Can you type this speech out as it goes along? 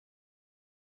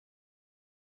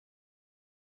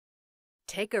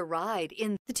Take a ride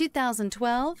in the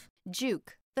 2012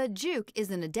 Juke. The Juke is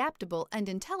an adaptable and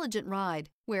intelligent ride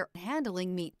where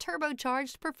handling meets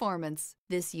turbocharged performance.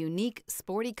 This unique,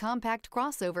 sporty compact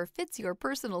crossover fits your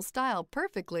personal style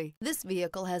perfectly. This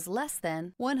vehicle has less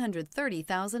than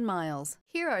 130,000 miles.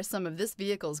 Here are some of this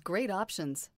vehicle's great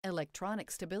options: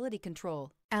 electronic stability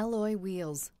control, alloy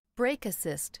wheels, brake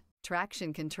assist,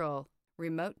 traction control,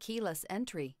 remote keyless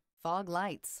entry, fog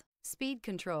lights, speed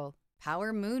control,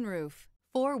 power moonroof,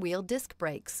 four-wheel disc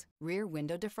brakes, rear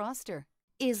window defroster.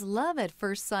 Is love at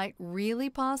first sight really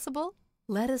possible?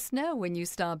 Let us know when you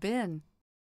stop in.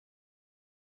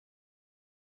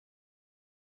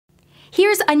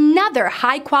 Here's another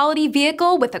high-quality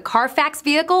vehicle with a Carfax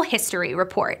Vehicle History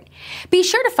Report. Be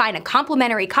sure to find a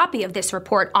complimentary copy of this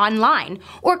report online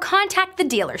or contact the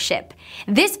dealership.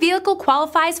 This vehicle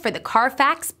qualifies for the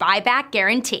Carfax Buyback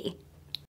Guarantee.